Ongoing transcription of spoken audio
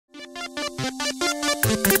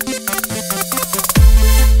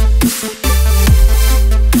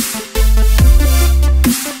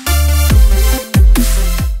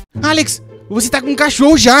Você tá com um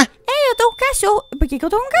cachorro já. Eu tô com cachorro. Por que eu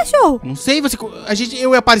tô com cachorro? Não sei,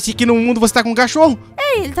 eu apareci aqui no mundo, você tá com um cachorro.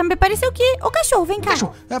 Ele também pareceu o quê? Ô, cachorro, vem cá.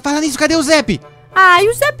 Cachorro. Fala nisso, cadê o Zep? Ai,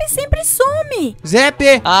 o Zep sempre some. Zep.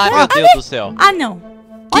 Ai, meu Deus do céu. Ah, não.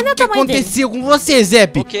 Olha o que tamanho dele. aconteceu com você,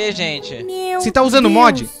 Zep? O que, gente? Você tá usando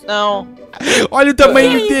mod? Não. Olha o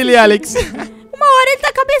tamanho dele, Alex. Uma hora ele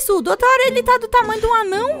tá cabeçudo, outra hora ele tá do tamanho de um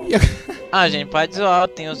anão. Ah, gente, pode zoar. Eu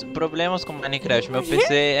tenho os problemas com Minecraft. Meu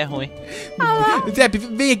PC é ruim. Zep,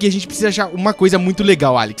 vem aqui. A gente precisa achar uma coisa muito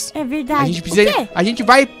legal, Alex. É verdade. A gente precisa. O quê? A gente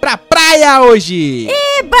vai pra praia hoje.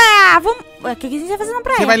 Eba! Vamos. O que a gente vai fazer na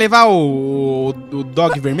praia? Você vai levar o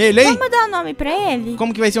dog vermelho aí? Vamos dar o nome pra ele?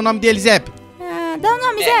 Como que vai ser o nome dele, Zep? Dá o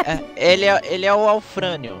nome, Zep. Ele é o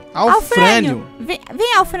Alfrânio. Alfrânio. Vem,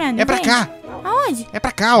 Alfrânio. É pra cá. Aonde? É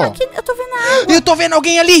pra cá, ó. Aqui, eu tô vendo a água. Eu tô vendo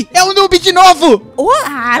alguém ali. É o Noob de novo.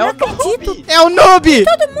 Não acredito. É o Noob.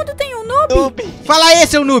 Todo mundo tem um Noob. Fala aí,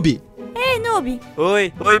 seu Noob. Ei, Noob.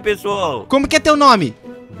 Oi, pessoal. Como que é teu nome?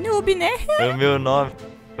 Noob, né?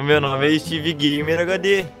 O meu nome é Steve Gamer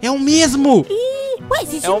HD. É o mesmo. Ué,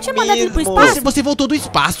 você não tinha mandado ele pro mesmo. espaço? Você voltou do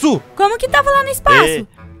espaço. Como que tava lá no espaço?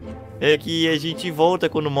 É que a gente volta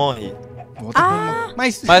quando morre.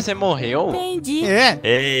 Mas você morreu? Entendi.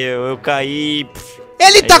 Eu caí.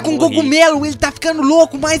 Ele tá eu com morri. cogumelo, ele tá ficando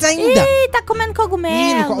louco mais ainda. Ih, tá comendo Ih,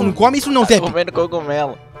 cogumelo. não come isso não, Zep. Comendo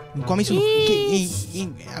cogumelo. Não come isso não.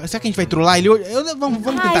 Será que a gente vai trollar ele hoje? Vamos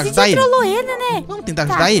tentar ajudar ele? A gente trollou ele, né? Vamos tentar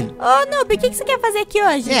ajudar ele? Ô, Noob, o que você quer fazer aqui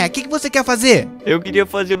hoje? O que você quer fazer? Eu queria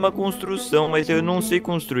fazer uma construção, mas eu não sei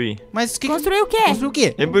construir. Mas Construir o quê? Construir o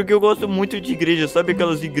quê? É porque eu gosto muito de igreja, sabe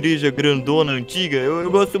aquelas igrejas grandona, antiga?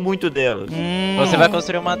 Eu gosto muito delas. Você vai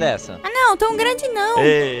construir uma dessa. Ah, não, tão grande não.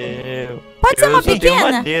 Pode ser eu uma só tenho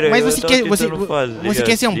pequena? madeira, Mas eu você tô quer, tentando fazer você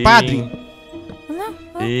quer ser um assim. padre?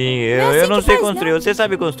 Sim, Não é assim eu não que sei faz, construir. não. Você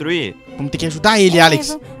sabe construir? Vamos ter que ajudar ele,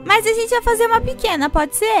 Alex. Mas a gente vai fazer uma pequena,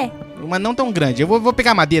 pode ser? Uma não tão grande. Eu vou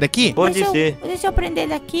pegar madeira aqui. Pode ser. Deixa eu prender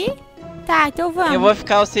ele aqui. Tá, então vamos. Eu vou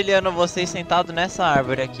ficar auxiliando vocês sentado nessa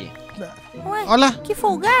árvore aqui. Ué, Olha que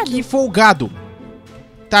folgado. que folgado.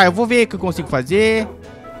 Tá, eu vou ver o que eu consigo fazer.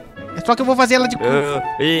 É só que eu vou fazer ela de...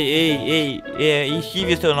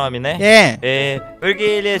 Steve é seu nome, né? Porque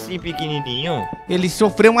ele é assim pequenininho. Ele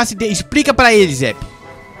sofreu um acidente. Explica pra ele, Zep.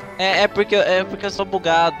 É porque eu sou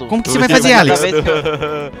bugado. Como que você vai fazer, Alex?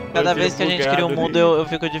 Cada vez que a gente cria um mundo, eu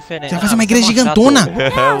fico diferente. Você vai fazer uma igreja gigantona.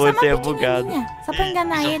 Não, Você é uma bugado. pequenininha, só pra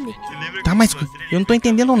enganar ele. Tá, mas eu não tô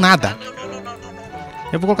entendendo nada.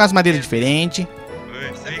 Eu vou colocar as madeiras diferentes.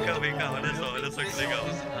 Vem cá, olha só que legal.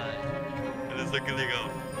 Olha só que legal.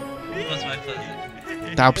 O que você vai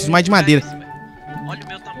fazer? Tá, eu preciso mais de madeira. Olha o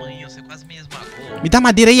meu tamanho, você quase me esmagou. Me dá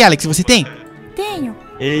madeira aí, Alex, você tem? Tenho.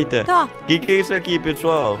 Eita. Tó. Que é isso aqui,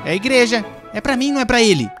 pessoal? É a igreja. É pra mim, não é pra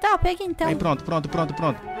ele. Tá, pega então. Aí, pronto.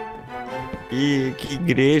 Que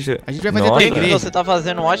igreja. A gente vai fazer a tua Nossa. igreja. Você tá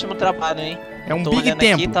fazendo um ótimo trabalho, hein? É um Tô big olhando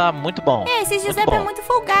aqui, tempo. tá muito bom. Esse Giuseppe bom. é muito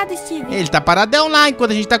folgado, Steve. Ele tá paradão lá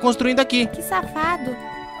enquanto a gente tá construindo aqui. Que safado.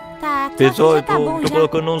 Tá, Pessoal, já eu tá bom tô já.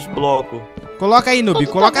 colocando uns blocos. Coloca aí, Noob.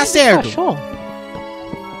 Coloca certo.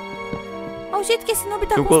 Olha o jeito que esse noob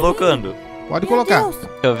tá Tô construindo. colocando. Pode Meu colocar. Deus.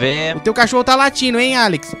 Deixa eu ver. O teu cachorro tá latindo, hein,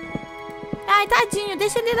 Alex? Ai, tadinho,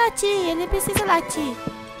 deixa ele latir. Ele precisa latir.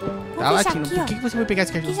 Tá Vamos deixar latindo. aqui, Por ó. que você foi pegar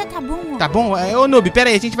esse Aqui cachorro? já tá bom, ó. Tá bom? Ô, Noob, pera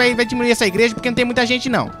aí. A gente vai diminuir essa igreja porque não tem muita gente,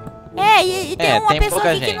 não. E tem uma tem pessoa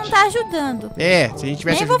pouca aqui que gente. não tá ajudando. Se a gente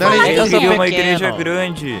tivesse Nem vou ajudando, falar a Eu gente... Eu sou queria uma pequeno. igreja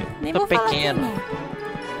grande. Nem Tô vou falar pequeno.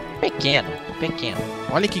 quem é. Pequeno.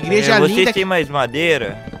 Olha que igreja Vocês linda. têm mais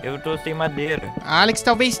madeira? Eu tô sem madeira. A Alex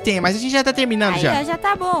talvez tenha, mas a gente já tá terminando Aí, já. ó, já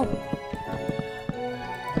tá bom.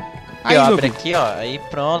 Aí, Eu abro Noob. aqui, ó. Aí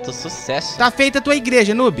pronto, sucesso. Tá feita a tua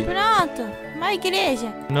igreja, Noob. Pronto, uma igreja.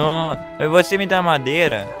 Não, você me dá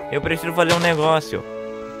madeira? Eu preciso fazer um negócio.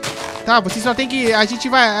 Tá, você só tem que... A gente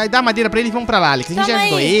vai dar madeira pra ele e vamos pra lá, Alex. A gente já Toma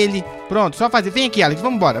ajudou aí. ele. Pronto, só fazer. Vem aqui, Alex.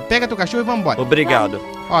 Vamos embora. Pega teu cachorro e vamos embora. Obrigado.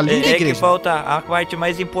 Ó, linda É que igreja. falta a parte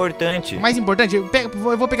mais importante. O mais importante, eu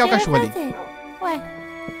vou pegar o Ele cachorro vai ali. fazer. Ué,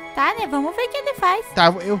 tá, né? Vamos ver o que ele faz. Tá,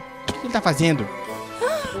 o que ele tá fazendo?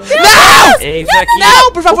 É isso aqui.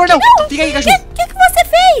 Não, por favor, não. Fica aí, cachorro. O que você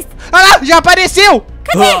fez? Ah lá, já apareceu.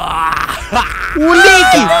 O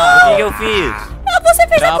link. O que eu fiz? Você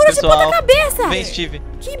fez a Tchau, cura de pessoal. ponta cabeça. Vem, Steve.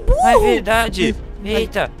 Que Ah, é burro. verdade.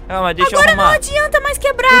 Eita, calma, deixa Agora eu não arrumar. adianta mais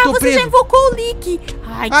quebrar. Eu tô Você preso. já invocou o leak.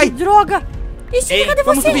 Ai, Ai. que droga. Steve, Ei, cadê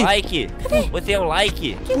vamos você? subir. Like. Você é o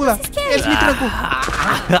like. O que Pula. vocês querem? Ele me trancou.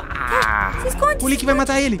 Se esconde. O link vai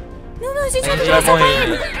matar ele. Não, a gente A gente vai vai salvar morrer.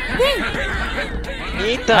 ele. Vem.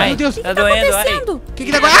 Eita. Ai, Meu Deus. O que tá tá doendo, ai. acontecendo? O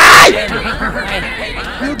que tá acontecendo?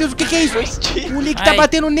 Ai! Meu Deus, o que é isso? Foi Steve. O Lick tá Ai.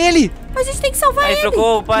 batendo nele. A gente tem que salvar Ai, ele.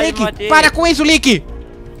 socorro, pai, Lick, matei. para com isso, Lick.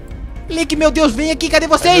 Link, meu Deus, vem aqui, cadê Ai,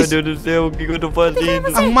 vocês? meu Deus do céu, o que eu tô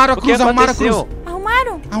fazendo? Arrumaram a O que cruz, arrumaram a cruz. aconteceu?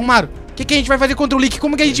 Arrumaram? Arrumaram. O que a gente vai fazer contra o Link?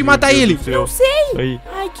 Como que a gente Meu mata Deus ele? do céu. Não sei. Aí.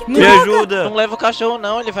 Ai, que Me droga. ajuda. Não leva o cachorro,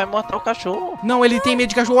 não. Ele vai matar o cachorro. Não, ele tem medo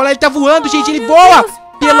de cachorro. Olha, ele tá voando, gente, ele meu voa. Deus.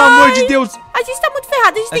 Pelo amor de Deus. A gente tá muito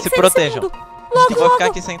ferrado, a gente tem Se que sair desse protejam. mundo. Eu Logo, vou logo. ficar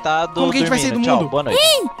aqui sentado Como que a gente vai sair dormindo. do Tchau, mundo? boa noite.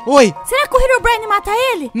 Oi, Será que o Herobrine mata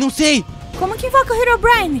ele? não sei. Como que invoca o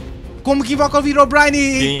Herobrine? Como que invoca o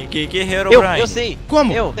Herobrine? Que Herobrine? Eu sei.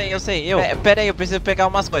 Como? Eu sei. Pera aí, eu preciso pegar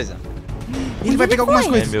umas coisas. Ele vai pegar algumas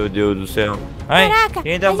foi? Ai, coisas. meu Deus do céu. Ai, Caraca,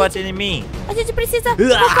 quem tá a batendo em mim? A gente precisa Ah!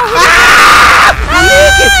 invocar o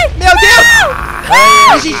Link! Meu Deus!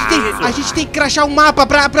 Ai, A gente tem que crachar um mapa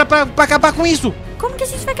pra acabar com isso. Como que a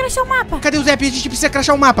gente vai crashar o mapa? Cadê o Zep? A gente precisa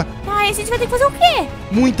crachar um mapa. Ai, a gente vai ter que fazer o quê?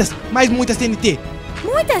 Muitas, mais muitas TNT.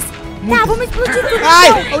 Muitas? Muitas. Tá, vamos explodir tudo Ai,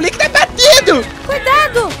 então. o Link tá batido.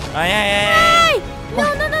 Cuidado! ai. Ai!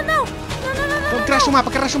 Não. Então cracha o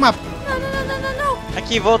mapa, cracha o mapa. Não.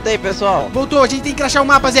 Aqui, voltei, pessoal. Voltou, a gente tem que crachar o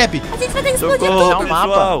mapa, Zep. A gente vai ter que explodir Socorro, tudo.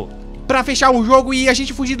 pessoal. Pra fechar o jogo e a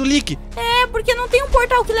gente fugir do Link. É, porque não tem um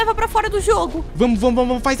portal que leva pra fora do jogo. Vamos,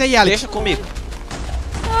 faz aí, Alex. Deixa comigo.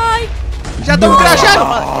 Ai, Já estamos crachando.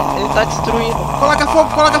 Calma, ele tá destruindo.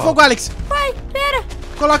 Coloca fogo, Alex. vai, pera.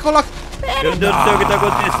 Coloca. Meu Deus do céu, o que tá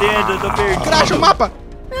acontecendo? Eu tô perdido. Cracha o mapa.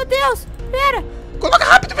 Meu Deus, pera. Coloca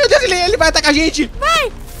rápido, meu Deus, ele vai atacar a gente.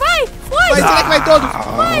 Vai, Vai, foi. será que vai todos?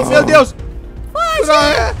 Meu Deus. Foi,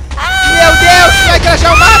 Droga. Meu Deus, vai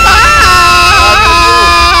crachar o mapa.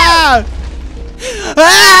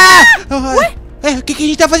 O que a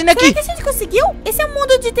gente tá fazendo Será aqui? que a gente conseguiu? Esse é um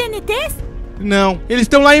mundo de TNTs? Não, eles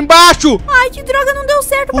estão lá embaixo. Ai, que droga, não deu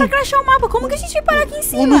certo pra Oh. crashar o mapa. Como que a gente vai parar aqui em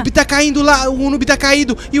cima? O Noob tá caindo lá, o Noob tá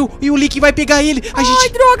caído e o Link vai pegar ele. A Ai, gente...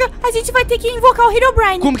 droga, a gente vai ter que invocar o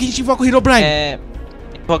Herobrine. Como que a gente invoca o Herobrine?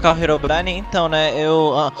 Invocar o Herobrine, então, né?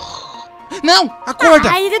 Não, acorda.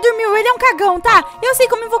 Ah, ele dormiu, ele é um cagão, tá? Eu sei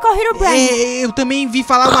como invocar o Herobrine. Eu também vi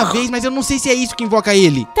falar uma vez, mas eu não sei se é isso que invoca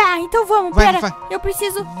ele. Tá, então vamos, Vai, pera. vai. Eu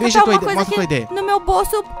preciso Veja botar a tua uma ideia, coisa mostra a tua aqui ideia. no meu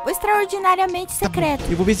bolso extraordinariamente secreto.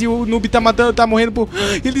 Eu vou ver se o Noob tá matando, tá morrendo por...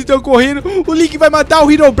 Eles estão correndo. O Link vai matar o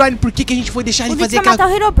Herobrine. Por que a gente foi deixar O ele Link fazer vai aquela... matar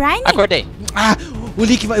o Herobrine? Acordei. Ah, o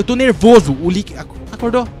Link vai... Eu tô nervoso. O Link...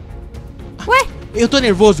 Acordou? Ué? Eu tô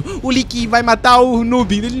nervoso. O Link vai matar o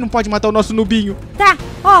Noob. Ele não pode matar o nosso Noobinho. Tá,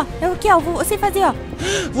 ó, eu sei fazer, ó.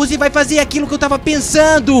 Você vai fazer aquilo que eu tava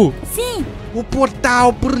pensando. Sim, O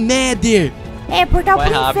portal pro Nether. é portal Vai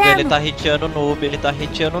pro rápido, inferno. ele tá hateando o Noob, Ele tá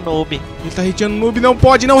hateando o Noob. Não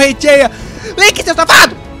pode, não hateia. Link, seu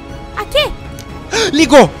safado. Aqui,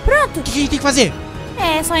 Ligou. pronto. O que a gente tem que fazer?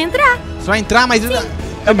 É só entrar. Só entrar, mas...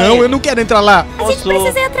 Calma Não, aí. eu não quero entrar lá. A gente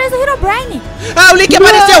precisa ir atrás do Herobrine. Ah, o Link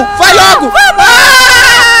apareceu! Vai logo!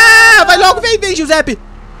 Ah! Vai logo, vem, Giuseppe!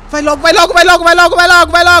 Vai logo!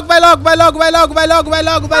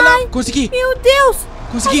 Consegui! Meu Deus,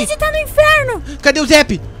 Consegui! a gente tá no inferno. Cadê o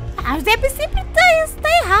Zep? Ah, o Zep sempre tá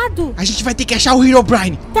errado. A gente vai ter que achar o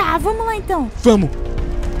Herobrine! Tá, vamos lá então. Vamos!